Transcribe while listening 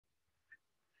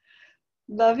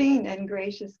Loving and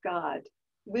gracious God,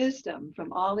 wisdom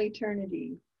from all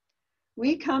eternity,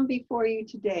 we come before you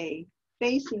today,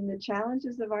 facing the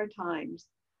challenges of our times.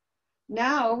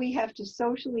 Now we have to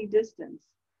socially distance,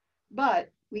 but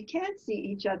we can't see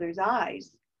each other's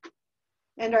eyes.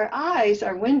 And our eyes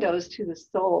are windows to the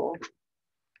soul.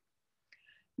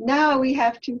 Now we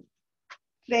have to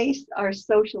face our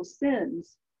social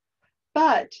sins,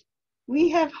 but we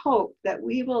have hope that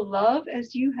we will love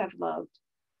as you have loved,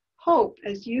 hope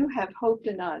as you have hoped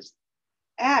in us,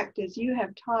 act as you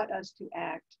have taught us to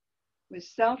act, with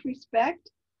self-respect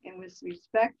and with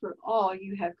respect for all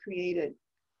you have created.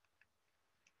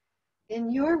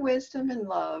 In your wisdom and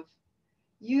love,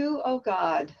 you, O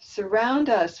God, surround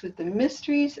us with the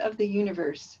mysteries of the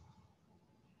universe.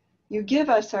 You give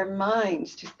us our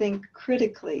minds to think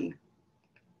critically.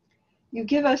 You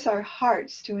give us our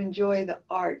hearts to enjoy the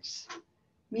arts,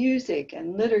 music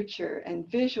and literature and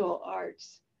visual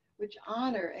arts, which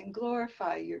honor and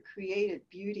glorify your created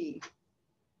beauty.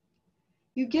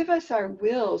 You give us our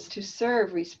wills to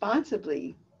serve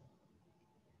responsibly.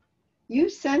 You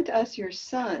sent us your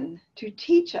Son to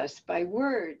teach us by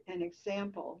word and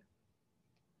example.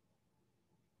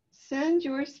 Send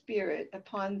your Spirit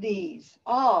upon these,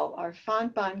 all our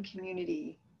Fontbonne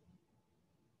community,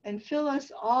 and fill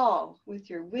us all with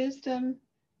your wisdom,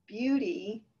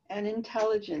 beauty, and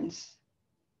intelligence.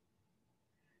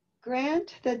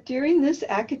 Grant that during this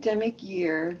academic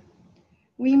year,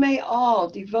 we may all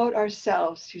devote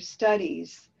ourselves to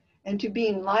studies and to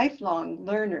being lifelong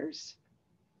learners.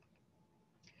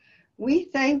 We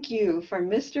thank you for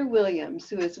Mr. Williams,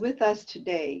 who is with us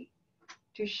today,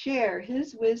 to share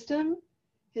his wisdom,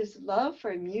 his love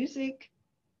for music,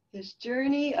 his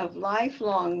journey of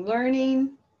lifelong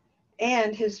learning,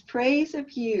 and his praise of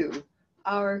you,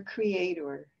 our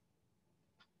Creator.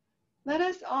 Let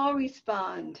us all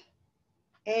respond,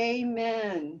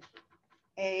 Amen,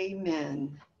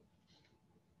 Amen.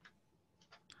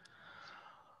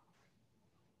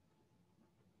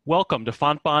 Welcome to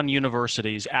Fontbonne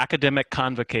University's Academic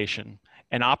Convocation,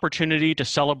 an opportunity to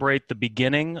celebrate the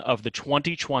beginning of the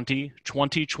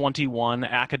 2020-2021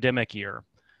 academic year,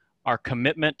 our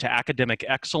commitment to academic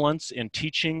excellence in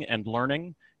teaching and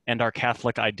learning, and our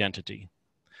Catholic identity.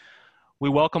 We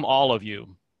welcome all of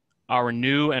you, our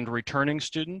new and returning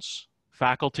students,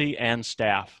 faculty, and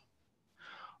staff.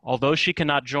 Although she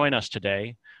cannot join us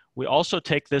today, we also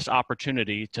take this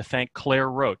opportunity to thank Claire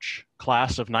Roach,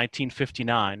 class of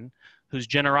 1959, whose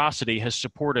generosity has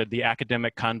supported the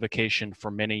Academic Convocation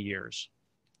for many years.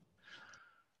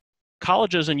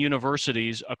 Colleges and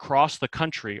universities across the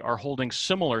country are holding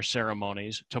similar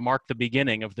ceremonies to mark the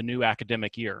beginning of the new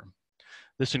academic year.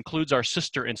 This includes our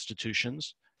sister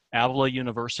institutions, Avila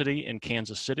University in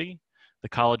Kansas City, the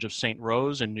College of St.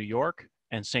 Rose in New York,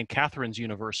 and St. Catherine's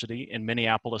University in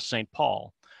Minneapolis-St.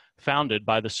 Paul, founded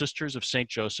by the Sisters of St.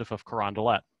 Joseph of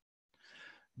Carondelet.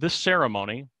 This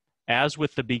ceremony, as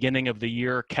with the beginning of the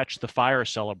year Catch the Fire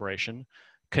celebration,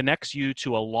 connects you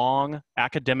to a long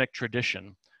academic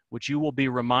tradition, which you will be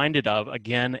reminded of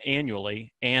again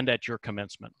annually and at your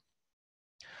commencement.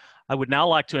 I would now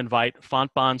like to invite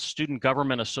Fontbonne Student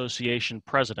Government Association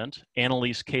President,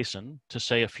 Annalise Kaysen, to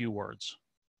say a few words.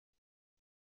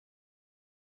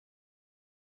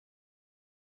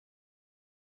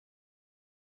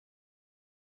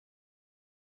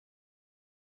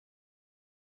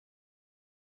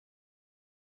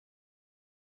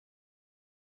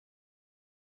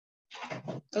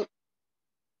 Oh,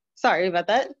 sorry about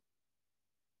that.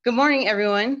 Good morning,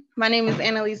 everyone. My name is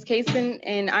Annalise Kaysen,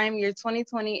 and I am your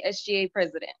 2020 SGA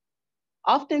president.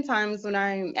 Oftentimes, when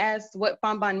I'm asked what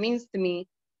Fontbonne means to me,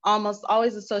 I almost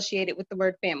always associate it with the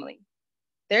word family.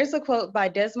 There's a quote by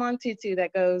Desmond Tutu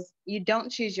that goes, "You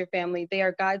don't choose your family, they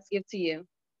are God's gift to you,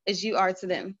 as you are to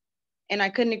them." And I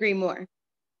couldn't agree more.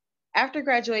 After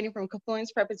graduating from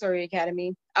Confluence Preparatory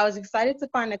Academy, I was excited to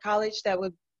find a college that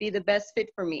would be the best fit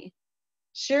for me.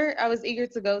 Sure, I was eager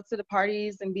to go to the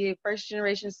parties and be a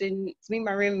first-generation student, to meet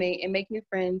my roommate and make new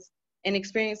friends and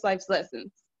experience life's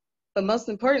lessons. But most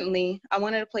importantly, I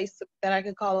wanted a place that I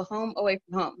could call a home away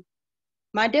from home.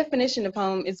 My definition of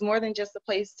home is more than just a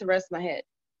place to rest my head.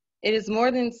 It is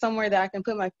more than somewhere that I can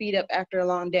put my feet up after a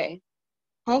long day.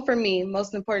 Home for me,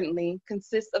 most importantly,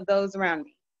 consists of those around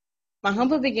me. My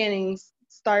humble beginnings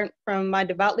start from my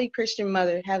devoutly Christian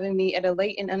mother having me at a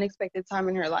late and unexpected time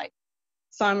in her life.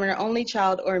 So I'm her only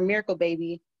child, or a miracle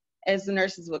baby, as the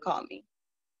nurses would call me.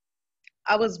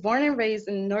 I was born and raised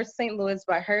in North St. Louis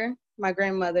by her, my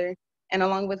grandmother, and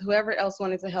along with whoever else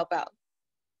wanted to help out.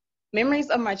 Memories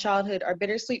of my childhood are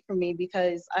bittersweet for me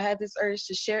because I had this urge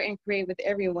to share and create with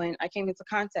everyone I came into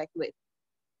contact with.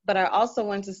 but I also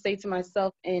wanted to stay to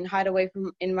myself and hide away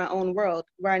from in my own world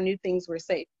where I knew things were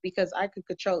safe because I could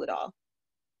control it all.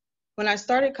 When I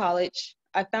started college,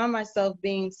 I found myself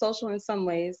being social in some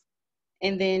ways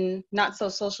and then not so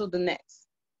social the next.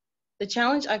 The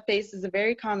challenge I face is a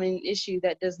very common issue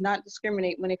that does not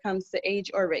discriminate when it comes to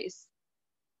age or race.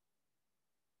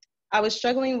 I was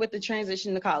struggling with the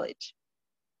transition to college.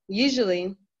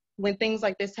 Usually, when things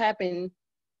like this happen,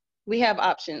 we have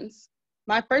options.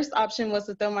 My first option was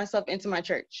to throw myself into my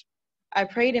church. I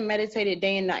prayed and meditated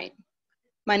day and night.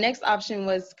 My next option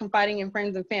was confiding in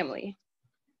friends and family.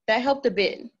 That helped a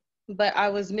bit, but I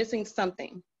was missing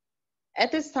something.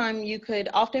 At this time, you could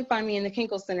often find me in the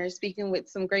Kinkle Center speaking with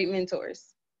some great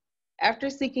mentors. After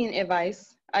seeking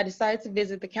advice, I decided to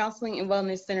visit the Counseling and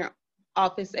Wellness Center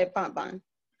office at Fontbonne.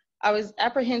 I was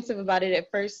apprehensive about it at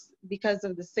first because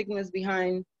of the stigmas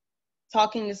behind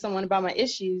talking to someone about my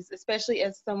issues, especially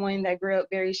as someone that grew up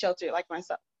very sheltered like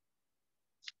myself.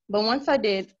 But once I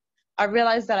did, I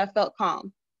realized that I felt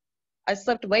calm. I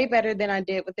slept way better than I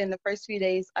did within the first few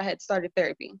days I had started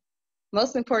therapy.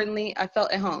 Most importantly, I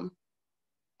felt at home.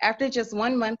 After just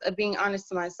 1 month of being honest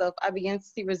to myself, I began to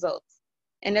see results.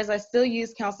 And as I still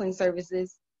use counseling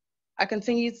services, I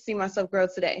continue to see myself grow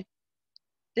today.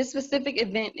 This specific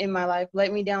event in my life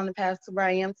led me down the path to where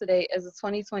I am today as a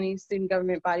 2020 student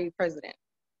government body president.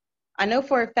 I know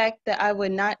for a fact that I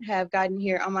would not have gotten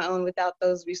here on my own without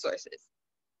those resources.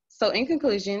 So in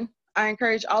conclusion, I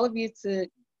encourage all of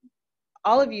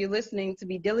you listening to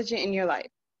be diligent in your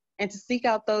life and to seek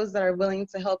out those that are willing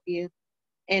to help you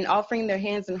and offering their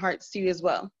hands and hearts to you as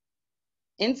well.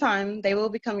 In time, they will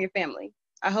become your family.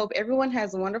 I hope everyone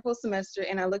has a wonderful semester,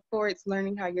 and I look forward to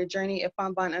learning how your journey at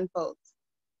Fontbonne unfolds.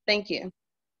 Thank you.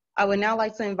 I would now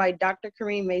like to invite Dr.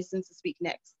 Kareem Mason to speak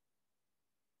next.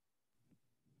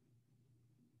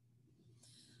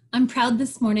 I'm proud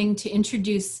this morning to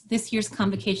introduce this year's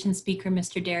convocation speaker,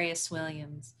 Mr. Darius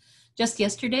Williams. Just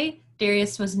yesterday,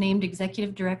 Darius was named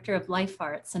Executive Director of Life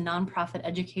Arts, a nonprofit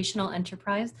educational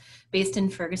enterprise based in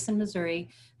Ferguson, Missouri,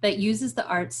 that uses the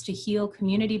arts to heal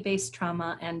community-based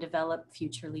trauma and develop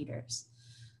future leaders.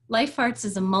 Life Arts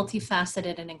is a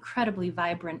multifaceted and incredibly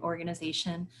vibrant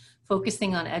organization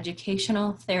focusing on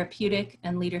educational, therapeutic,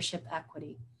 and leadership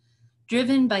equity.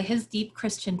 Driven by his deep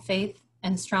Christian faith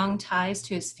and strong ties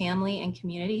to his family and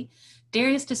community,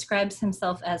 Darius describes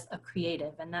himself as a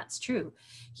creative, and that's true.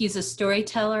 He's a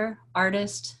storyteller,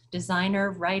 artist,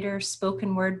 designer, writer,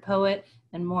 spoken word poet,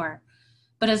 and more.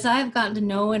 But as I've gotten to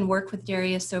know and work with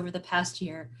Darius over the past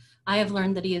year, I have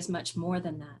learned that he is much more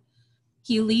than that.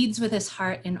 He leads with his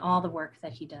heart in all the work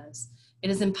that he does.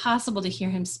 It is impossible to hear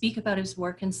him speak about his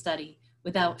work and study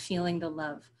without feeling the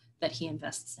love that he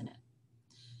invests in it.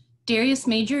 Darius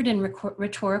majored in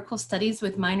rhetorical studies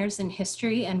with minors in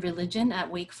history and religion at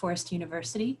Wake Forest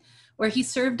University, where he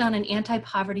served on an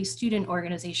anti-poverty student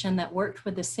organization that worked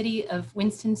with the city of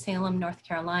Winston-Salem, North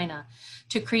Carolina,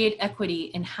 to create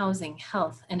equity in housing,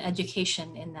 health, and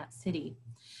education in that city.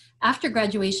 After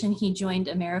graduation, he joined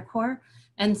AmeriCorps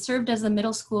and served as a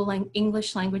middle school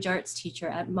English language arts teacher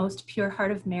at Most Pure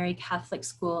Heart of Mary Catholic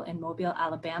School in Mobile,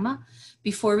 Alabama,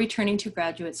 before returning to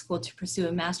graduate school to pursue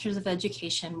a Master's of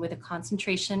Education with a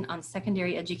concentration on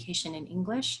secondary education in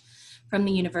English from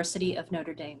the University of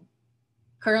Notre Dame.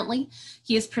 Currently,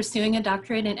 he is pursuing a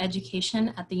doctorate in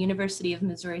education at the University of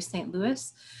Missouri St.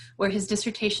 Louis, where his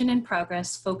dissertation in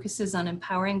progress focuses on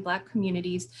empowering Black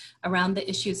communities around the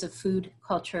issues of food,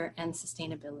 culture, and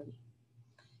sustainability.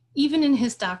 Even in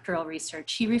his doctoral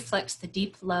research, he reflects the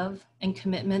deep love and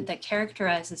commitment that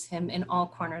characterizes him in all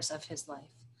corners of his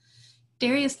life.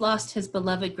 Darius lost his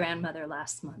beloved grandmother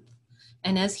last month,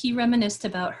 and as he reminisced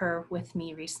about her with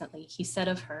me recently, he said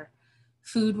of her,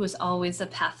 "Food was always a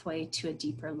pathway to a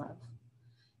deeper love."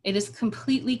 It is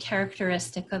completely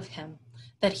characteristic of him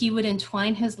that he would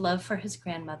entwine his love for his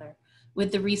grandmother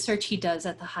with the research he does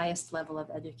at the highest level of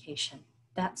education.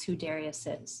 That's who Darius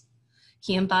is.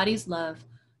 He embodies love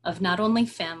of not only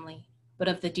family, but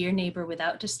of the dear neighbor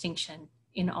without distinction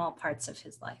in all parts of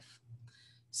his life.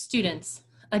 Students,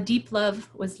 a deep love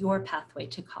was your pathway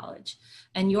to college,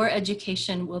 and your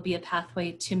education will be a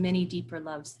pathway to many deeper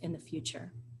loves in the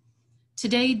future.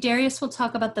 Today, Darius will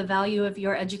talk about the value of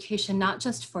your education, not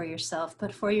just for yourself,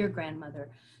 but for your grandmother,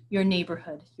 your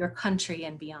neighborhood, your country,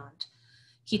 and beyond.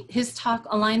 His talk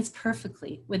aligns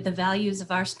perfectly with the values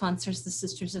of our sponsors, the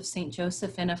Sisters of St.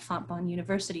 Joseph and of Fontbonne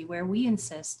University, where we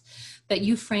insist that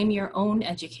you frame your own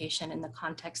education in the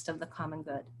context of the common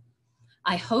good.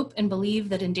 I hope and believe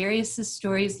that in Darius's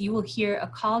stories, you will hear a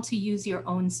call to use your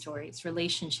own stories,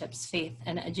 relationships, faith,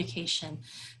 and education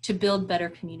to build better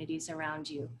communities around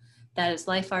you. That is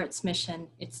Life Art's mission,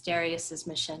 it's Darius's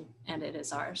mission, and it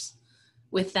is ours.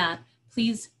 With that,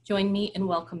 please join me in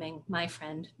welcoming my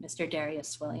friend, Mr.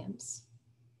 Darius Williams.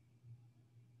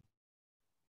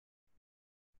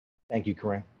 Thank you,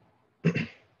 Corinne.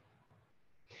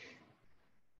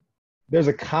 There's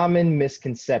a common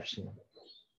misconception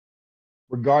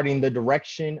regarding the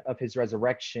direction of his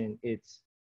resurrection. It's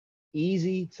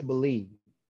easy to believe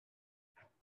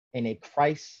in a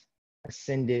Christ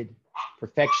ascended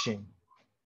perfection,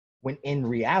 when in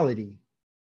reality,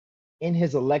 in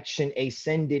his election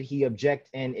ascended, he object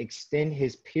and extend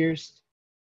his pierced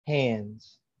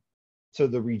hands to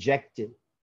the rejected,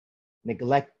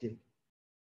 neglected,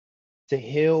 to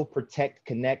heal, protect,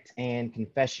 connect, and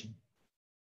confession.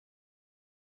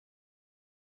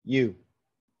 You,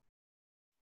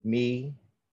 me,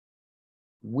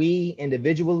 we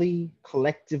individually,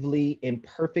 collectively,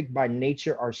 imperfect by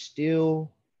nature, are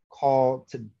still called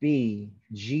to be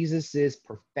Jesus's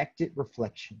perfected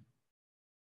reflection,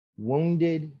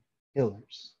 wounded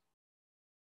healers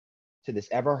to this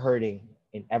ever hurting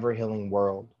and ever healing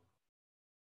world.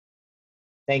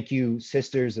 Thank you,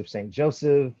 Sisters of St.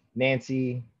 Joseph,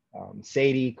 Nancy,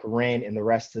 Sadie, Corinne, and the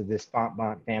rest of this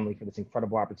Fontbonne family for this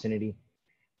incredible opportunity.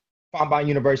 Fontbonne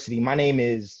University, my name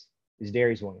is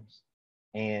Darius Williams,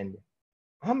 and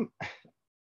I'm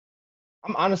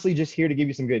honestly just here to give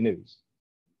you some good news.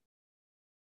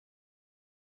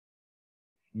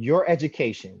 Your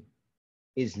education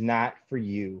is not for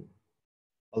you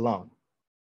alone.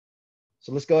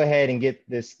 So let's go ahead and get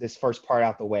this first part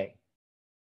out the way.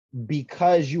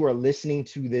 Because you are listening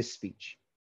to this speech,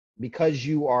 because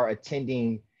you are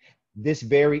attending this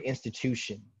very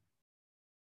institution,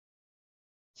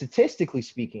 statistically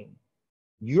speaking,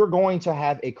 you're going to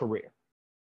have a career,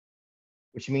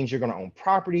 which means you're going to own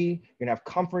property, you're going to have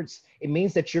comforts. It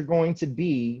means that you're going to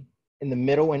be in the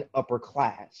middle and upper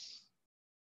class.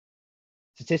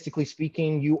 Statistically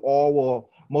speaking, you all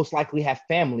will most likely have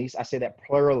families. I say that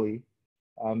plurally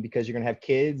because you're going to have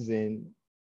kids and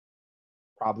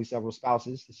probably several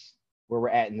spouses. This is where we're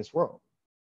at in this world.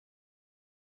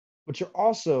 But you're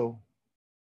also,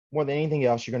 more than anything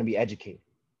else, you're going to be educated.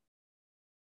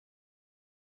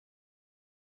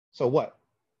 So what?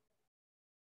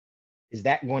 Is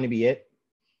that going to be it?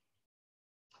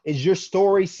 Is your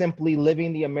story simply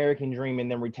living the American dream and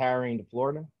then retiring to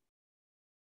Florida?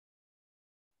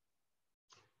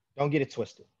 Don't get it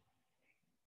twisted.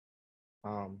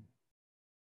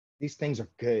 These things are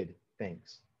good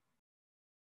things,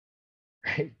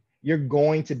 right? You're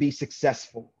going to be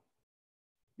successful.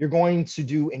 You're going to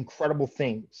do incredible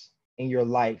things in your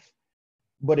life.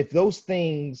 But if those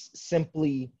things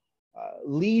simply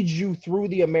lead you through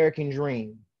the American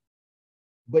dream,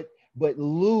 but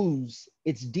lose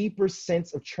its deeper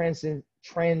sense of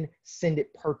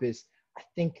transcendent purpose, I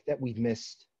think that we've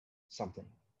missed something.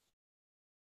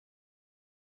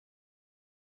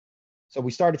 So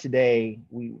we started today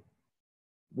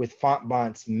with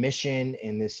Fontbonne's mission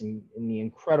and the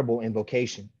incredible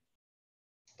invocation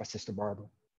by Sister Barbara.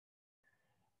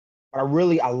 But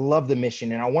I love the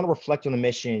mission, and I want to reflect on the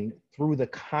mission through the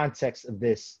context of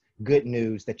this good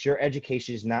news that your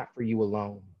education is not for you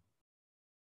alone.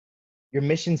 Your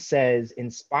mission says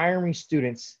inspiring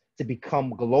students to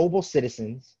become global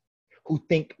citizens who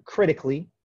think critically,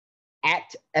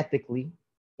 act ethically,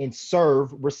 and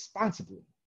serve responsibly.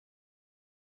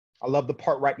 I love the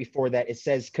part right before that. It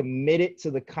says committed to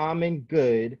the common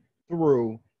good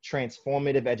through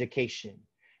transformative education.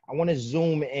 I want to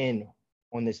zoom in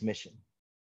on this mission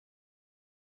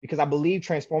because I believe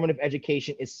transformative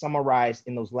education is summarized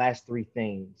in those last three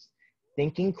things: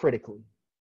 thinking critically,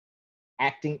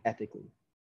 acting ethically,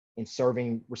 and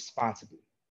serving responsibly.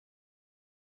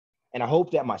 And I hope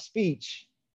that my speech,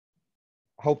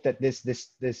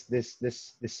 this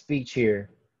speech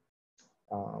here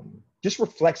just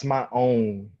reflects my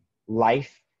own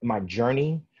life, my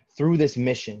journey through this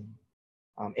mission,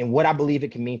 and what I believe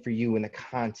it can mean for you in the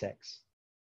context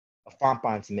of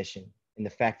Fontbonne's mission and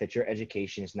the fact that your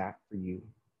education is not for you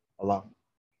alone.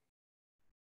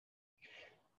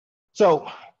 So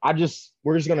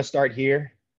we're just gonna start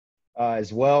here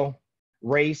as well.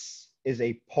 Race is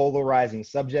a polarizing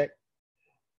subject,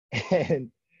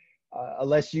 and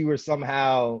unless you are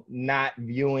somehow not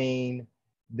viewing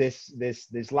this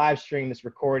live stream, this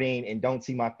recording, and don't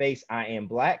see my face, I am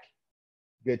Black.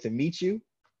 Good to meet you.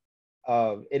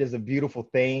 It is a beautiful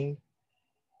thing.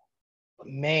 But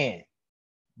man,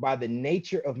 by the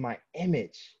nature of my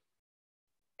image,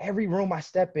 every room I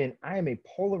step in, I am a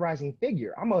polarizing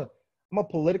figure. I'm a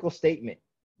political statement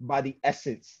by the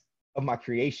essence of my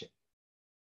creation.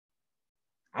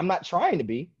 I'm not trying to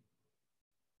be.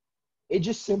 It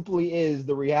just simply is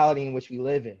the reality in which we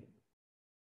live in.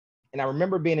 And I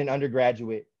remember being an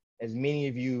undergraduate, as many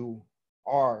of you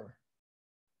are,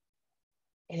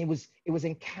 and it was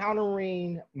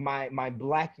encountering my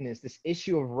Blackness, this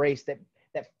issue of race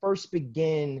that first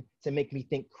began to make me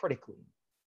think critically.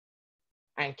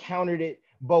 I encountered it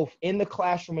both in the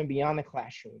classroom and beyond the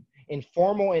classroom. In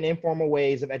formal and informal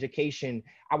ways of education,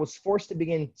 I was forced to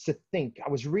begin to think. I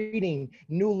was reading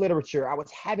new literature. I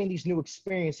was having these new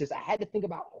experiences. I had to think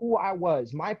about who I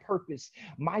was, my purpose,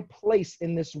 my place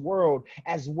in this world,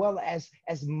 as well as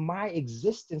my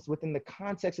existence within the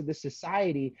context of this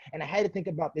society. And I had to think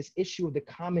about this issue of the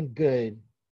common good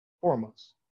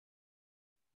foremost.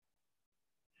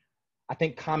 I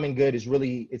think common good is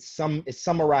really, it's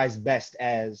summarized best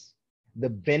as the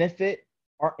benefit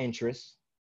or interest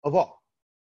of all.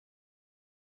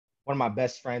 One of my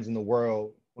best friends in the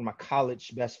world, one of my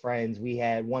college best friends, we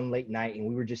had one late night and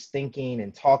we were just thinking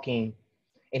and talking,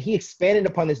 and he expanded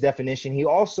upon this definition. He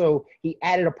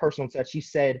added a personal touch. He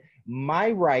said,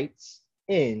 my rights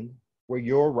end where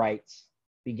your rights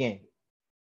begin.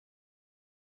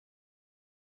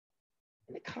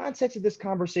 In the context of this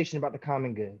conversation about the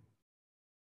common good,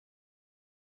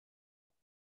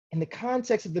 in the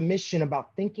context of the mission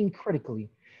about thinking critically,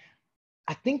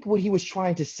 I think what he was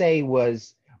trying to say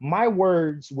was, my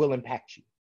words will impact you.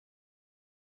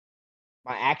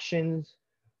 My actions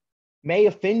may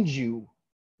offend you.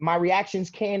 My reactions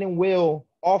can and will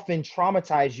often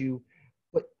traumatize you,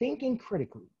 but thinking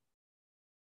critically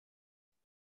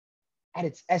at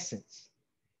its essence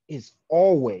is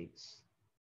always,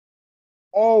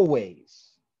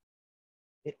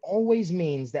 it always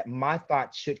means that my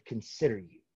thoughts should consider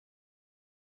you.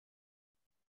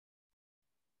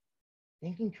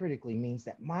 Thinking critically means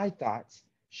that my thoughts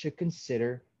should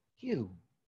consider you.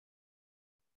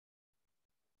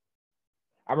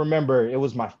 I remember it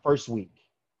was my first week,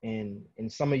 and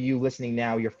some of you listening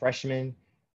now, you're freshmen,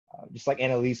 just like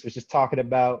Annalise was just talking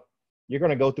about, you're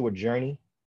going to go through a journey.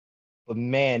 But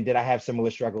man, did I have similar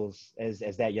struggles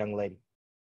as that young lady.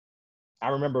 I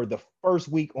remember the first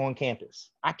week on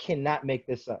campus. I cannot make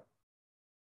this up.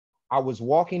 I was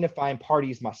walking to find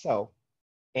parties myself,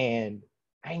 and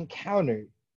I encountered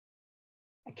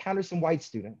some white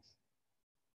students,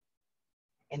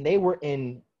 and they were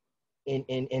in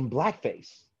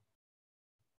blackface.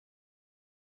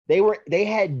 They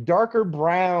had darker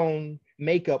brown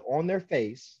makeup on their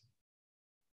face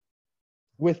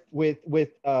with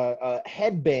a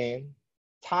headband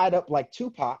tied up like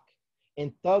Tupac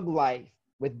and Thug Life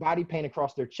with body paint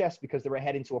across their chest because they were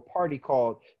heading to a party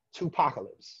called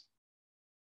Tupacalypse.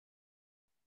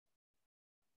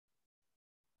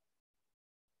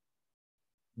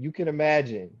 You can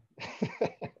imagine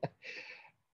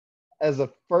as a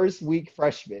first week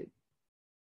freshman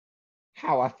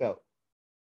how I felt.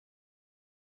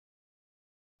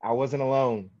 I wasn't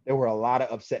alone. There were a lot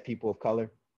of upset people of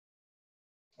color.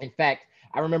 In fact,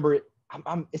 I remember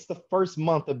it's the first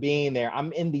month of being there.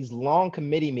 I'm in these long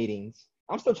committee meetings.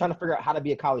 I'm still trying to figure out how to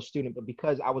be a college student, but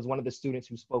because I was one of the students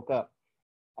who spoke up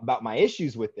about my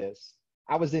issues with this,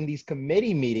 I was in these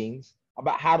committee meetings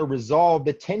about how to resolve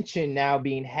the tension now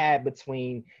being had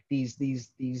between these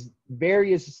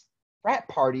various frat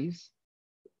parties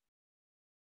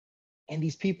and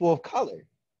these people of color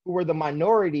who were the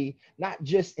minority, not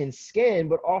just in skin,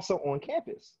 but also on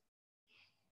campus.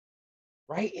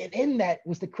 Right? And in that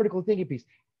was the critical thinking piece.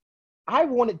 I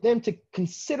wanted them to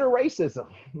consider racism.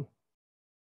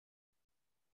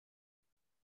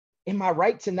 In my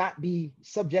right to not be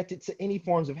subjected to any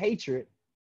forms of hatred.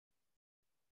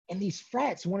 And these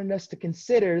frats wanted us to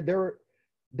consider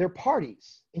their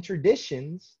parties and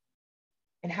traditions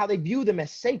and how they view them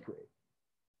as sacred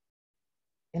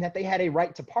and that they had a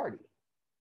right to party.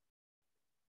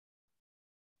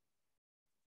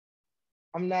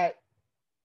 I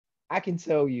can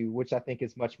tell you, which I think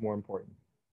is much more important.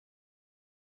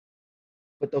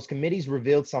 But those committees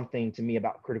revealed something to me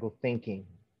about critical thinking,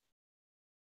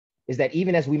 is that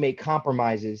even as we made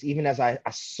compromises, even as I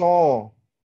saw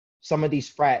some of these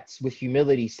frats with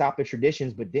humility stop their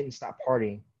traditions but didn't stop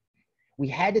partying, we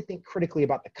had to think critically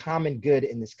about the common good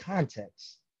in this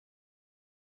context.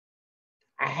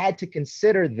 I had to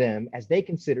consider them as they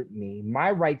considered me. My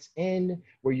rights end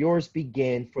where yours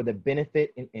begin for the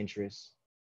benefit and interest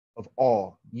of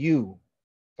all. You,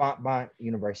 Fontbonne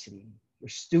University, your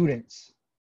students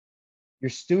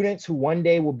who one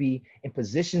day will be in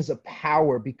positions of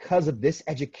power because of this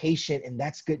education, and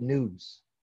that's good news.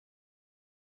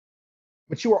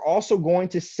 But you are also going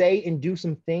to say and do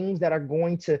some things that are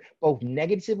going to both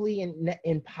negatively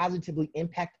and positively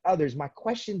impact others. My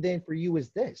question then for you is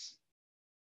this: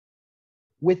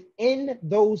 within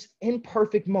those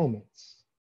imperfect moments,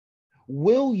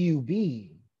 will you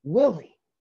be willing,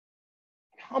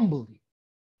 humbly,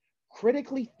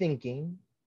 critically thinking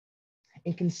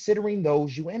and considering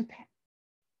those you impact?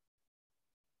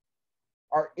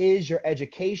 Or is your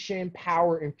education,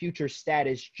 power, and future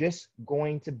status just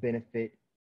going to benefit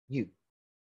you?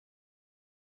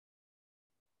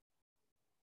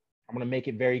 I'm going to make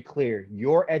it very clear.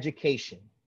 Your education,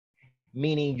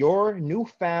 meaning your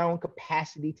newfound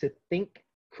capacity to think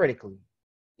critically,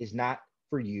 is not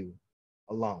for you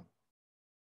alone.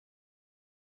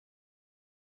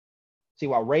 See,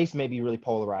 while race may be really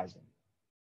polarizing,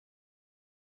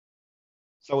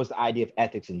 so is the idea of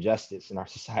ethics and justice in our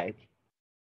society.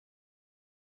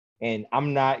 And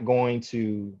I'm not going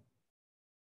to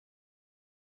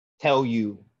tell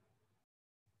you,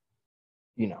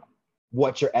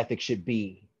 what your ethics should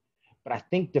be. But I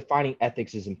think defining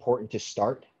ethics is important to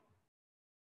start.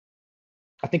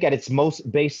 I think at its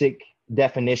most basic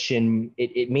definition,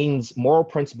 it means moral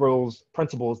principles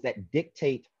that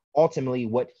dictate ultimately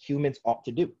what humans ought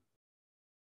to do.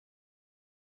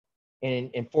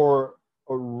 And for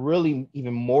a really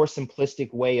even more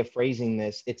simplistic way of phrasing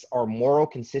this, it's our moral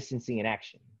consistency in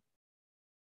action.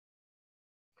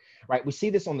 Right? We see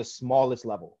this on the smallest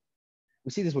level. We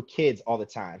see this with kids all the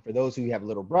time. For those who have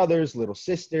little brothers, little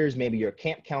sisters, maybe you're a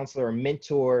camp counselor or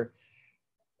mentor,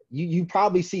 you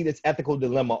probably see this ethical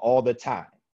dilemma all the time.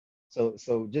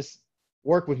 So just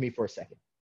work with me for a second.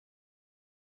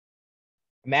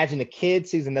 Imagine a kid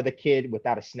sees another kid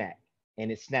without a snack,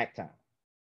 and it's snack time.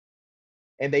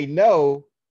 And they know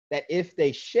that if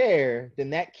they share, then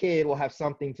that kid will have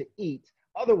something to eat.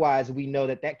 Otherwise, we know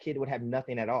that kid would have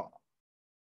nothing at all.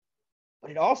 But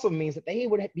it also means that they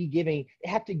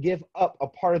have to give up a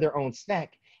part of their own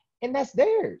snack, and that's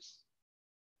theirs,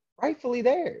 rightfully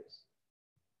theirs.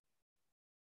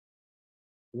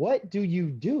 What do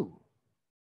you do?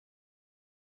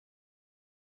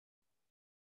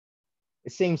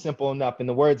 It seems simple enough. In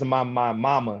the words of my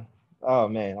mama, oh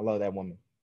man, I love that woman.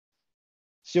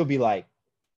 She'll be like,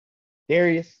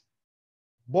 Darius,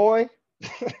 boy,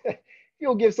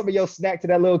 you'll give some of your snack to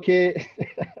that little kid.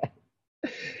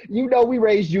 We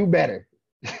raised you better.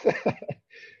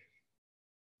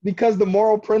 Because the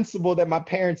moral principle that my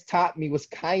parents taught me was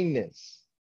kindness.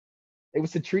 It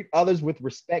was to treat others with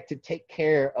respect, to take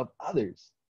care of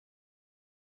others.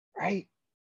 Right?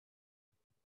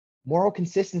 Moral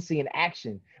consistency in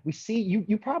action. We see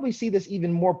you probably see this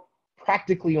even more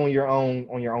practically on your own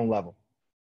level.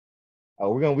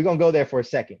 Oh, we're gonna go there for a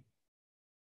second.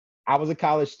 I was a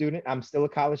college student. I'm still a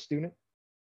college student,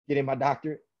 getting my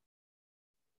doctorate.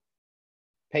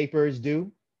 Paper is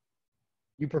due.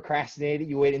 You procrastinated.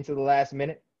 You wait until the last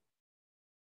minute.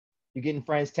 You're getting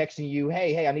friends texting you,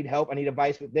 hey, I need help. I need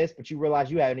advice with this, but you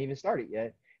realize you haven't even started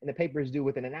yet, and the paper is due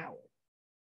within an hour.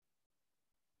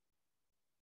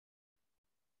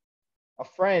 A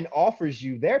friend offers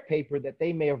you their paper that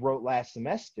they may have wrote last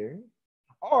semester,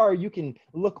 or you can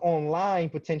look online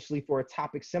potentially for a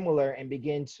topic similar and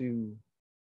begin to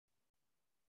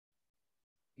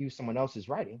use someone else's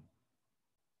writing.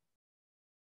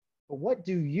 But what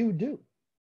do you do?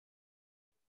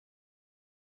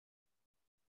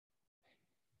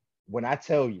 When I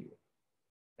tell you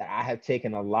that I have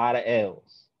taken a lot of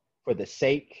L's for the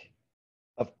sake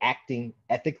of acting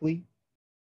ethically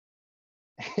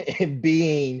and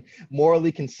being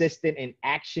morally consistent in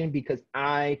action because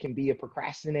I can be a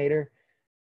procrastinator,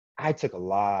 I took a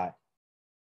lot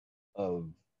of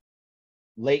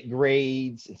late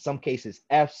grades, in some cases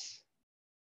F's,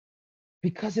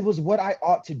 because it was what I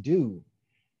ought to do.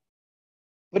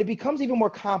 But it becomes even more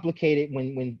complicated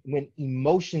when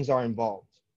emotions are involved,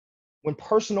 when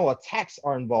personal attacks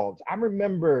are involved. I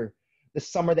remember the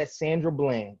summer that Sandra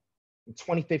Bland, in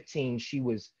 2015, she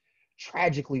was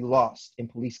tragically lost in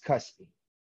police custody.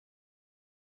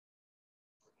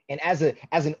 And as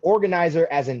an organizer,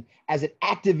 as an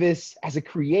activist, as a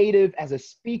creative, as a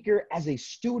speaker, as a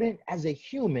student, as a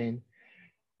human,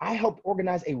 I helped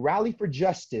organize a rally for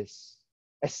justice,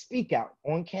 a speak out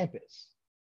on campus.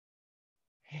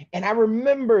 And I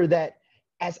remember that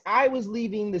as I was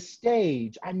leaving the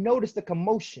stage, I noticed a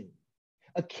commotion.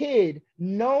 A kid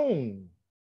known,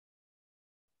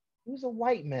 he was a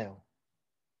white male,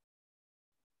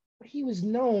 but he was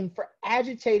known for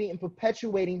agitating and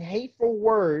perpetuating hateful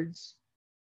words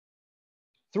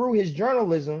through his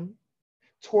journalism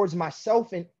towards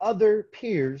myself and other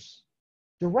peers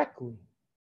directly.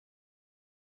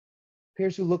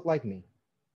 Peers who look like me.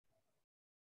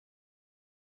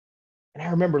 And I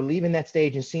remember leaving that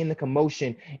stage and seeing the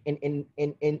commotion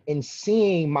and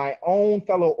seeing my own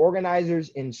fellow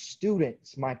organizers and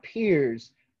students, my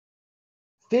peers,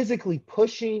 physically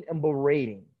pushing and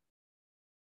berating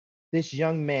this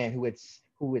young man who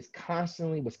was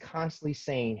constantly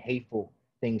saying hateful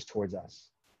things towards us.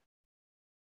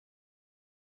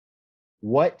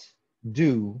 What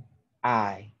do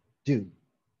I do?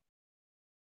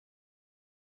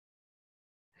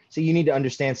 So you need to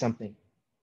understand something.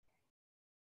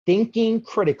 Thinking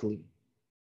critically,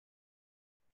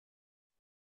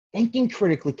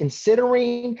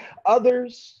 considering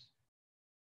others,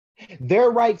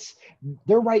 their rights,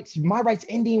 my rights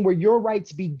ending where your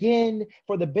rights begin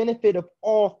for the benefit of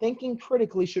all, thinking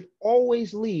critically should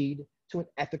always lead to an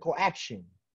ethical action.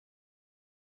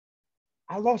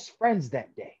 I lost friends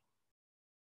that day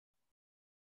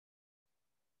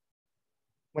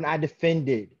when I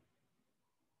defended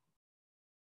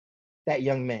that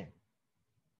young man.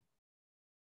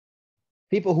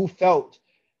 People who felt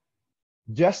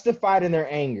justified in their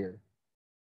anger.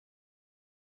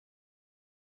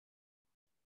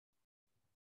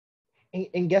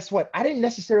 And guess what? I didn't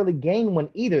necessarily gain one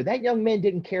either. That young man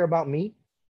didn't care about me.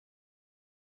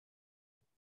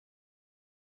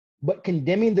 But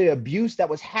condemning the abuse that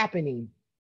was happening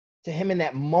to him in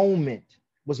that moment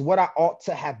was what I ought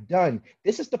to have done.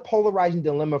 This is the polarizing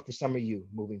dilemma for some of you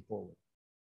moving forward.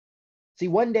 See,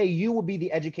 one day you will be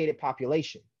the educated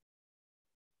population.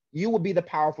 You will be the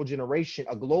powerful generation,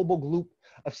 a global group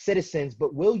of citizens,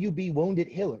 but will you be wounded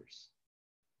healers?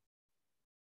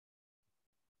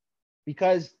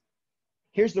 Because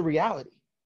here's the reality.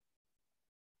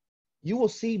 You will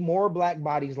see more Black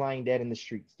bodies lying dead in the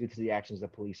streets due to the actions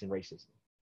of police and racism.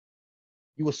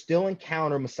 You will still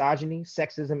encounter misogyny,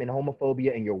 sexism, and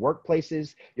homophobia in your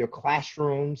workplaces, your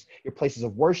classrooms, your places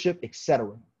of worship,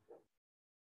 etc.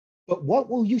 But what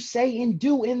will you say and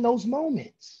do in those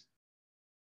moments?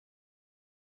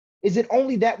 Is it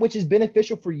only that which is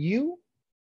beneficial for you,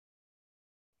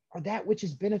 or that which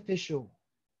is beneficial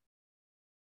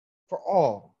for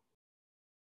all?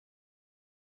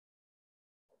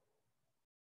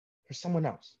 For someone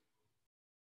else?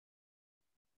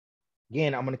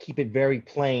 Again, I'm going to keep it very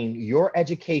plain. Your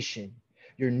education,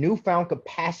 your newfound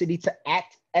capacity to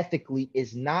act ethically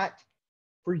is not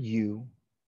for you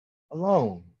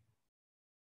alone.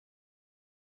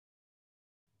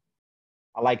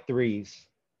 I like threes.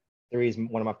 Three is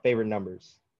one of my favorite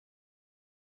numbers.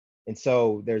 And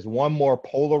so there's one more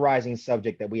polarizing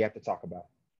subject that we have to talk about.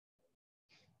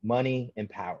 Money and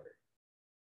power.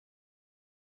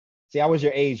 See, I was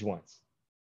your age once.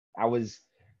 I'm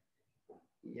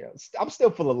still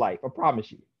full of life, I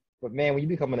promise you. But man, when you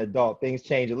become an adult, things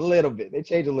change a little bit. They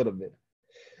change a little bit.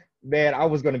 Man, I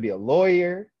was going to be a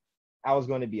lawyer. I was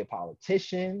going to be a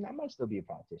politician. I might still be a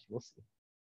politician. We'll see.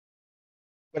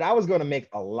 But I was going to make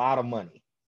a lot of money.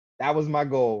 That was my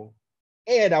goal.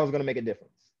 And I was going to make a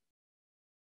difference.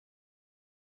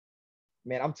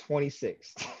 Man, I'm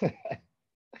 26.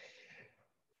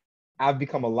 I've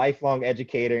become a lifelong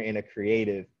educator and a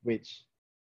creative, which,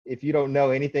 if you don't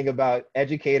know anything about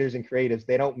educators and creatives,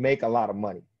 they don't make a lot of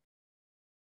money.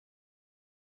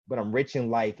 But I'm rich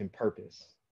in life and purpose.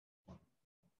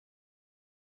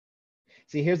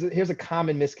 See, here's a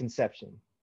common misconception.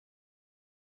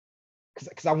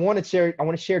 Because I want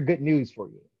to share good news for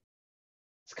you.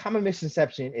 This common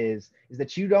misconception is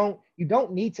that you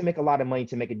don't need to make a lot of money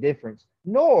to make a difference,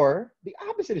 nor the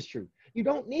opposite is true. You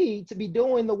don't need to be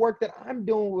doing the work that I'm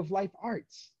doing with Life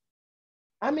Arts.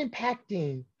 I'm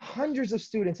impacting hundreds of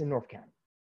students in North County.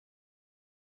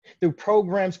 Through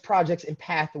programs, projects, and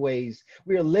pathways,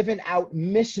 we are living out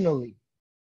missionally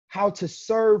how to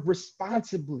serve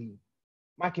responsibly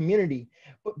my community.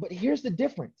 But here's the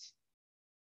difference.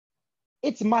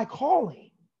 It's my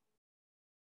calling,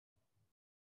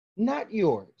 not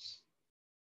yours.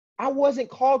 I wasn't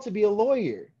called to be a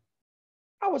lawyer.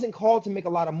 I wasn't called to make a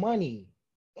lot of money.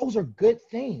 Those are good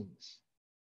things.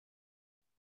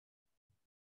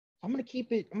 I'm gonna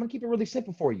keep it really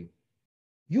simple for you.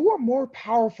 You are more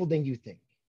powerful than you think,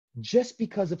 just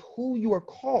because of who you are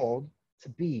called to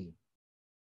be.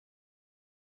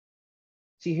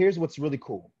 See, here's what's really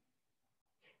cool.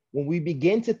 When we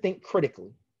begin to think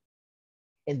critically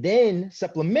and then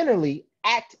supplementarily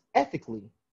act ethically,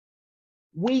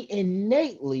 we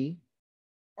innately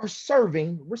are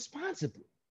serving responsibly.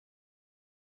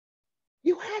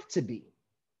 You have to be.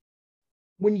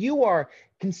 When you are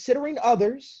considering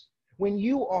others, when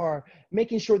you are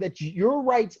making sure that your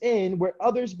rights end where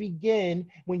others begin,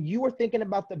 when you are thinking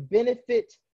about the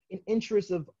benefit and interest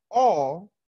of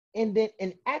all, and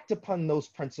then act upon those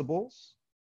principles,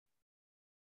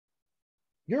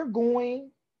 You're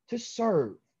going to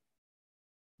serve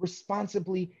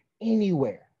responsibly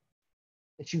anywhere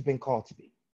that you've been called to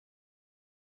be.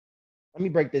 Let me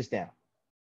break this down.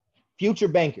 Future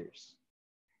bankers,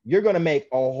 you're going to make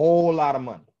a whole lot of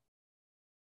money.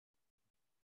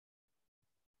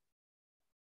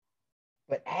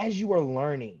 But as you are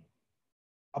learning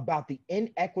about the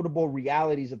inequitable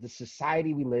realities of the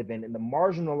society we live in and the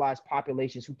marginalized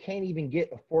populations who can't even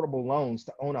get affordable loans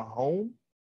to own a home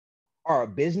or a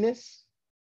business,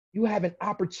 you have an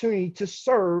opportunity to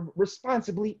serve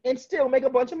responsibly and still make a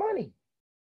bunch of money.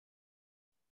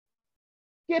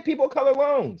 Give people of color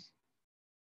loans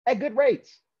at good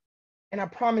rates, and I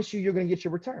promise you, you're going to get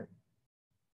your return.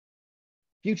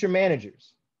 Future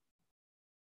managers,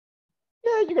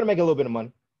 yeah, you're going to make a little bit of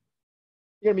money.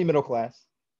 You're going to be middle class.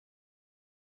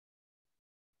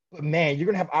 But man, you're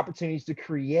going to have opportunities to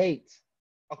create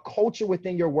a culture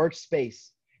within your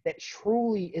workspace that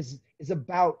truly is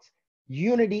about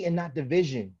unity and not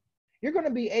division. You're going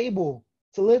to be able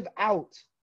to live out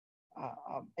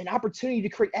an opportunity to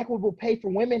create equitable pay for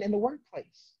women in the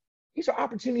workplace. These are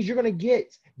opportunities you're going to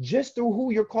get just through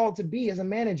who you're called to be as a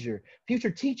manager.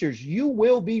 Future teachers, you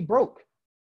will be broke.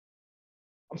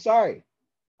 I'm sorry.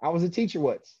 I was a teacher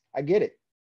once. I get it.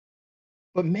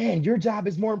 But man, your job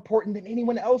is more important than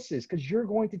anyone else's because you're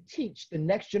going to teach the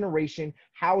next generation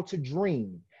how to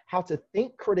dream, how to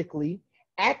think critically,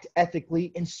 act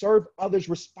ethically, and serve others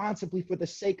responsibly for the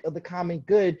sake of the common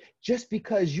good, just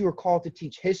because you are called to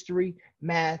teach history,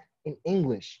 math, and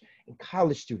English in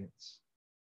college students.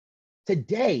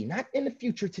 Today, not in the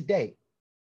future, today.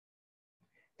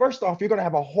 First off, you're going to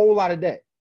have a whole lot of debt.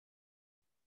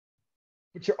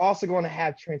 But you're also going to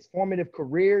have transformative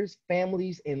careers,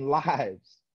 families, and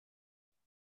lives.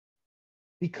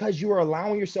 Because you are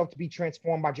allowing yourself to be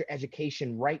transformed by your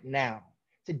education right now.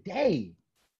 Today,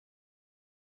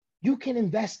 you can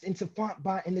invest into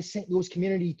Fontbonne in the St. Louis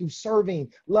community through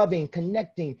serving, loving,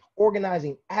 connecting,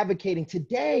 organizing, advocating.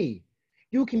 Today,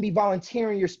 you can be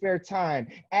volunteering your spare time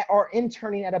or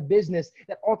interning at a business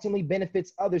that ultimately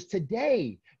benefits others.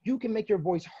 Today, you can make your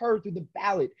voice heard through the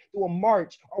ballot, through a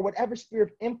march, or whatever sphere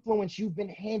of influence you've been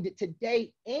handed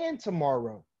today and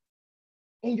tomorrow.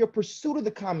 In your pursuit of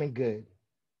the common good,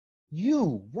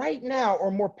 you right now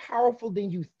are more powerful than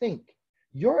you think.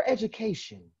 Your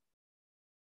education,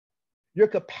 your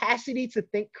capacity to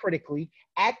think critically,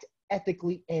 act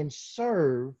ethically, and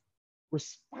serve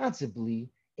responsibly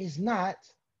is not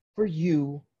for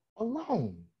you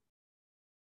alone.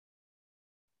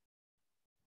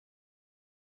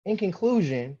 In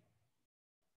conclusion,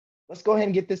 let's go ahead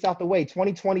and get this out the way.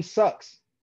 2020 sucks.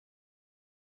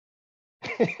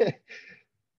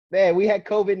 Man, we had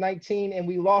COVID-19 and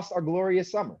we lost our glorious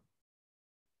summer.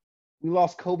 We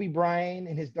lost Kobe Bryant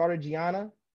and his daughter Gianna,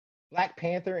 Black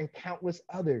Panther, and countless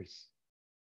others.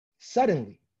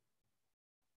 Suddenly,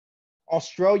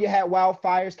 Australia had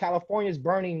wildfires. California is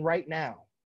burning right now.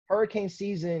 Hurricane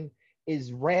season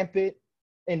is rampant,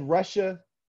 and Russia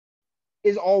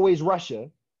is always Russia,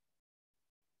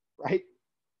 right?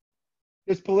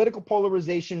 There's political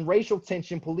polarization, racial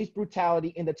tension, police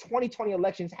brutality, and the 2020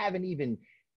 elections haven't even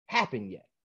happened yet.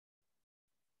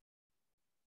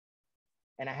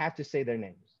 And I have to say their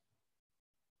names.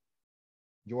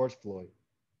 George Floyd,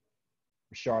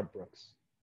 Rashard Brooks,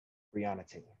 Breonna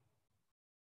Taylor.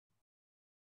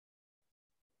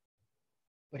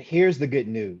 But here's the good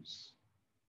news.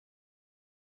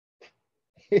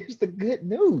 Here's the good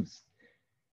news.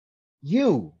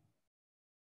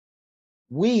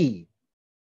 We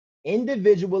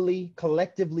individually,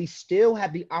 collectively still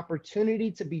have the opportunity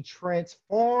to be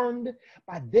transformed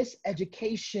by this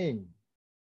education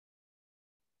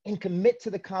and commit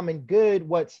to the common good.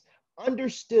 What's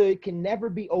understood can never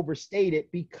be overstated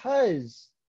because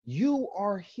you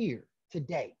are here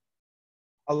today,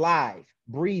 alive,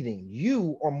 breathing.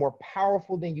 You are more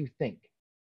powerful than you think.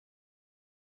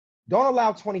 Don't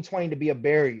allow 2020 to be a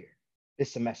barrier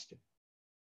this semester.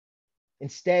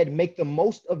 Instead, make the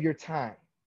most of your time.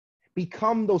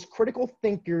 Become those critical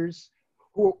thinkers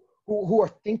who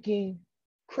are thinking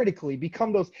critically.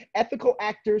 Become those ethical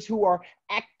actors who are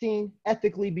acting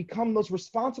ethically. Become those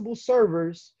responsible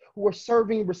servers who are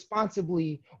serving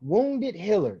responsibly. Wounded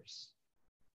healers.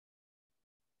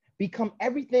 Become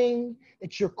everything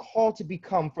that you're called to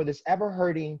become for this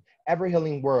ever-hurting,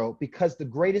 ever-healing world, because the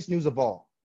greatest news of all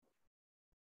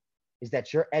is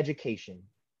that your education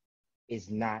is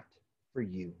not for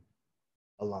you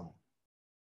alone.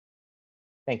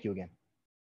 Thank you again.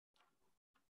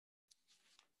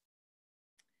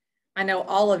 I know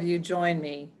all of you join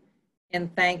me in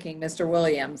thanking Mr.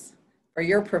 Williams for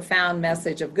your profound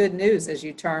message of good news, as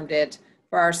you termed it,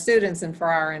 for our students, and for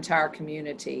our entire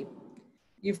community.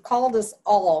 You've called us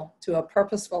all to a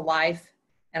purposeful life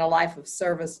and a life of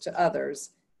service to others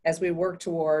as we work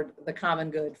toward the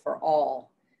common good for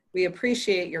all. We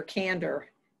appreciate your candor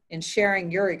in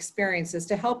sharing your experiences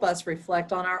to help us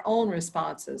reflect on our own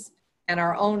responses and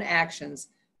our own actions,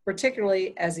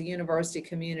 particularly as a university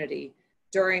community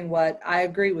during what I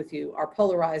agree with you are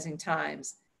polarizing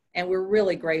times. And we're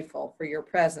really grateful for your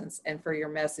presence and for your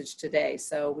message today.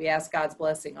 So we ask God's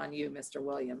blessing on you, Mr.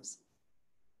 Williams.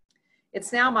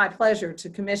 It's now my pleasure to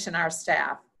commission our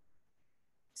staff.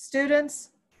 Students,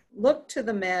 look to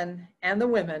the men and the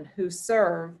women who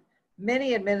serve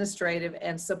many administrative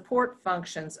and support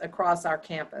functions across our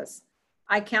campus.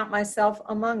 I count myself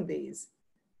among these.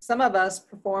 Some of us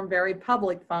perform very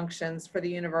public functions for the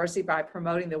university by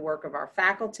promoting the work of our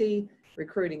faculty,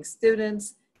 recruiting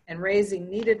students, and raising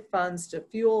needed funds to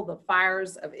fuel the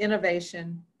fires of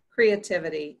innovation,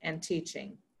 creativity, and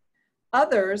teaching.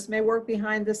 Others may work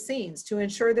behind the scenes to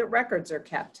ensure that records are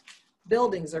kept,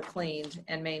 buildings are cleaned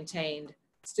and maintained,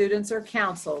 students are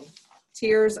counseled,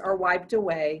 tears are wiped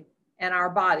away, and our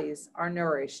bodies are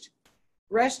nourished.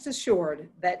 Rest assured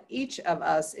that each of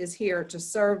us is here to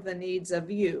serve the needs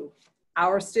of you,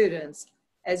 our students,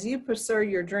 as you pursue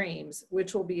your dreams,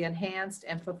 which will be enhanced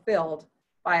and fulfilled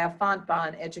by a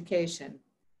Fontbonne education.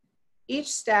 Each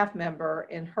staff member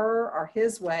in her or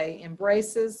his way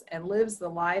embraces and lives the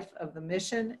life of the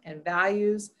mission and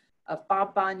values of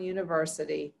Fontbonne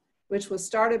University, which was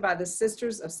started by the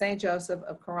Sisters of St. Joseph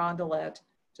of Carondelet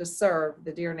to serve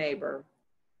the dear neighbor.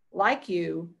 Like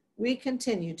you, we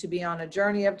continue to be on a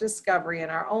journey of discovery in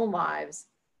our own lives,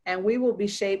 and we will be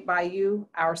shaped by you,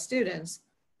 our students,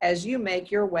 as you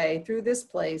make your way through this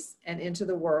place and into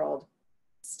the world.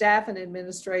 Staff and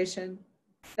administration,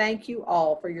 thank you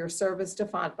all for your service to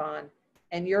Fontbonne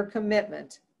and your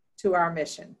commitment to our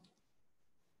mission.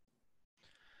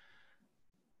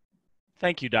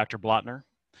 Thank you, Dr. Blotner.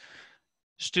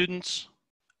 Students,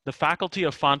 the faculty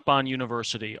of Fontbonne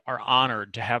University are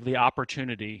honored to have the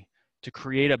opportunity to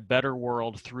create a better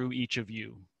world through each of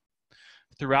you.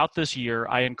 Throughout this year,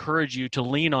 I encourage you to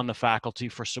lean on the faculty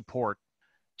for support,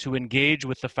 to engage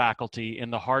with the faculty in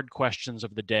the hard questions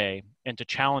of the day, and to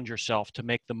challenge yourself to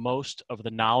make the most of the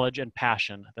knowledge and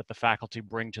passion that the faculty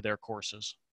bring to their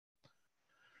courses.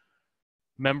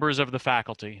 Members of the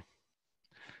faculty,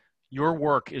 your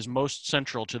work is most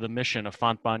central to the mission of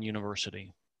Fontbonne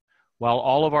University. While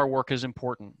all of our work is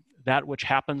important, that which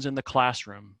happens in the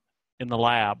classroom, in the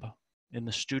lab, in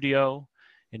the studio,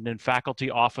 and in faculty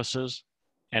offices,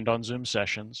 and on Zoom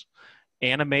sessions,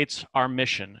 animates our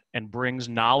mission and brings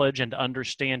knowledge and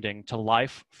understanding to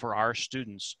life for our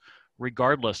students,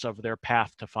 regardless of their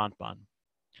path to Fontbonne.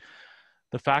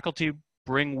 The faculty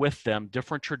bring with them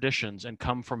different traditions and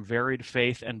come from varied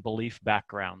faith and belief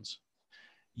backgrounds.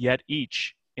 Yet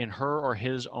each, in her or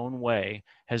his own way,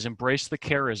 has embraced the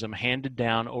charism handed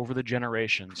down over the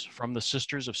generations from the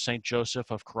Sisters of St.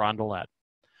 Joseph of Carondelet.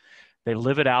 They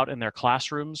live it out in their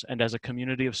classrooms and as a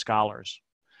community of scholars.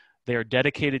 They are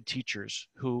dedicated teachers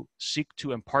who seek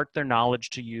to impart their knowledge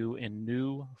to you in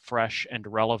new, fresh, and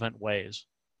relevant ways.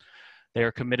 They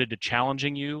are committed to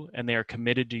challenging you, and they are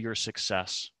committed to your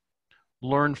success.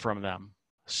 Learn from them,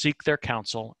 seek their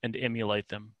counsel, and emulate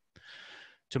them.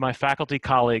 To my faculty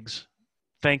colleagues,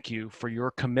 thank you for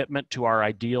your commitment to our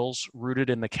ideals rooted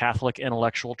in the Catholic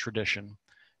intellectual tradition,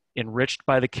 enriched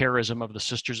by the charism of the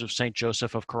Sisters of St.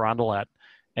 Joseph of Carondelet,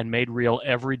 and made real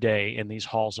every day in these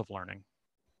halls of learning.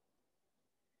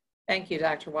 Thank you,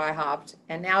 Dr. Wyhopt.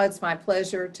 And now it's my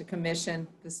pleasure to commission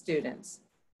the students.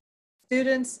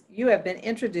 Students, you have been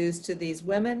introduced to these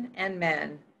women and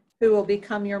men who will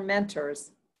become your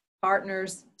mentors,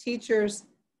 partners, teachers,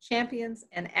 champions,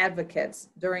 and advocates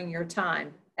during your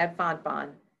time at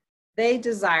Fontbonne. They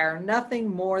desire nothing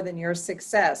more than your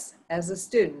success as a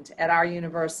student at our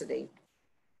university.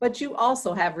 But you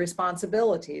also have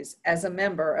responsibilities as a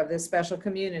member of this special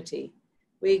community.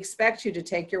 We expect you to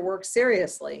take your work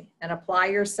seriously and apply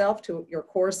yourself to your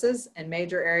courses and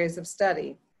major areas of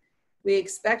study. We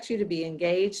expect you to be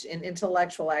engaged in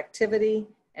intellectual activity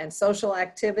and social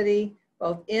activity,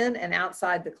 both in and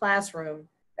outside the classroom,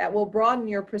 that will broaden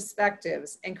your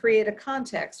perspectives and create a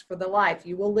context for the life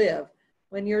you will live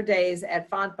when your days at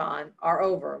Fontbonne are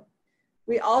over.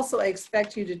 We also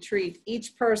expect you to treat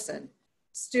each person,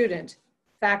 student,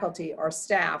 faculty, or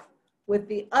staff with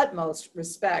the utmost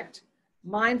respect,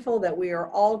 mindful that we are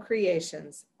all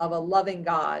creations of a loving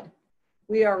God.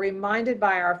 We are reminded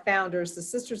by our founders, the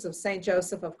Sisters of St.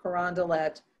 Joseph of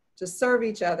Carondelet, to serve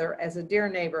each other as a dear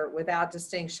neighbor without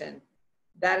distinction.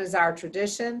 That is our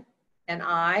tradition, and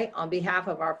I, on behalf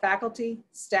of our faculty,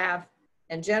 staff,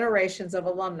 and generations of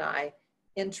alumni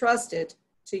entrusted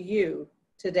to you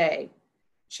today.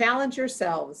 Challenge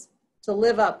yourselves to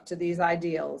live up to these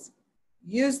ideals.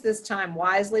 Use this time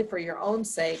wisely for your own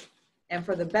sake and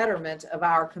for the betterment of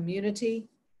our community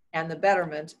and the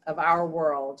betterment of our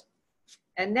world.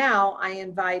 And now I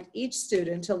invite each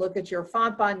student to look at your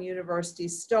Fontbonne University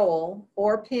stole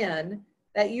or pin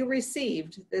that you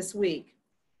received this week.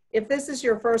 If this is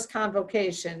your first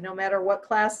convocation, no matter what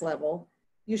class level,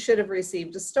 you should have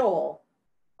received a stole.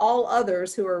 All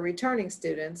others who are returning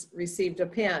students received a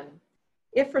pin.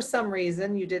 If for some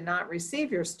reason you did not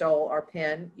receive your stole or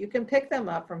pin, you can pick them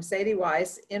up from Sadie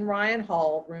Weiss in Ryan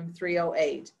Hall, room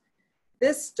 308.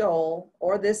 This stole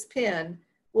or this pin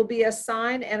will be a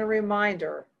sign and a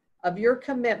reminder of your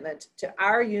commitment to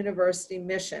our university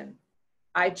mission.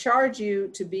 I charge you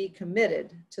to be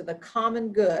committed to the common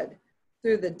good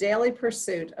through the daily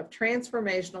pursuit of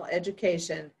transformational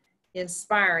education,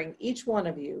 inspiring each one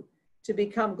of you to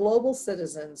become global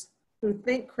citizens who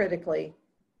think critically,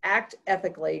 act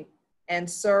ethically, and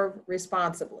serve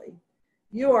responsibly.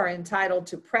 You are entitled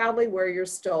to proudly wear your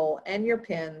stole and your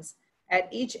pins at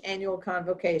each annual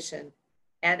convocation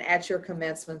and at your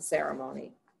commencement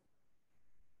ceremony.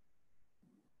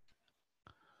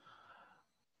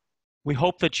 We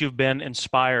hope that you've been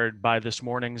inspired by this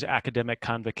morning's academic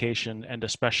convocation and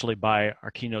especially by our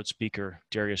keynote speaker,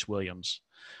 Darius Williams.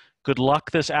 Good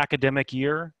luck this academic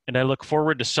year, and I look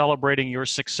forward to celebrating your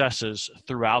successes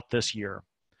throughout this year.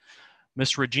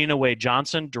 Ms. Regina Wade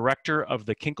Johnson, Director of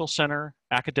the Kinkle Center,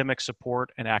 Academic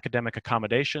Support and Academic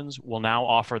Accommodations, will now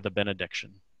offer the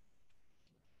benediction.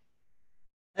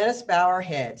 Let us bow our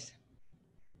heads.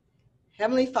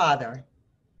 Heavenly Father,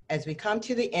 as we come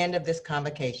to the end of this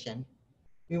convocation,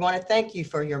 we want to thank you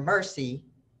for your mercy,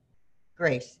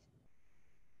 grace.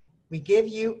 We give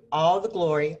you all the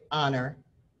glory, honor,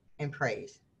 and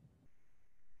praise.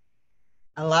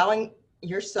 Allowing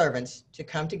your servants to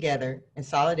come together in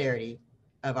solidarity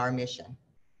of our mission.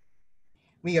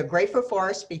 We are grateful for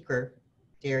our speaker,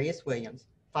 Darius Williams,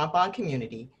 Fontbonne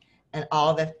community, and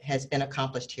all that has been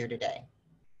accomplished here today.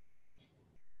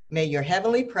 May your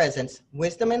heavenly presence,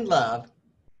 wisdom, and love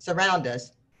surround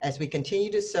us as we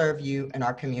continue to serve you and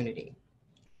our community.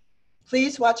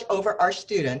 Please watch over our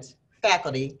students,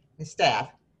 faculty, and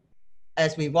staff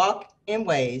as we walk in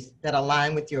ways that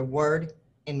align with your word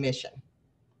and mission.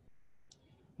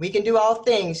 We can do all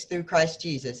things through Christ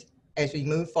Jesus as we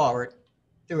move forward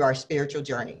through our spiritual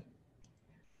journey.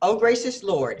 Oh, gracious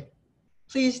Lord,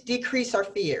 please decrease our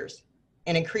fears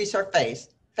and increase our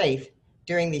faith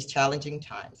during these challenging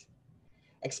times.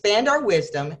 Expand our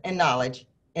wisdom and knowledge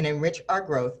and enrich our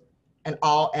growth in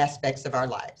all aspects of our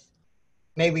lives.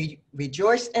 May we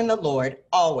rejoice in the Lord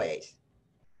always.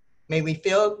 May we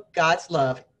feel God's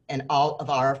love in all of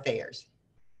our affairs.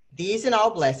 These and all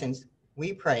blessings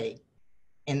we pray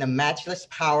in the matchless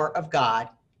power of God.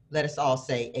 Let us all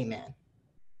say amen.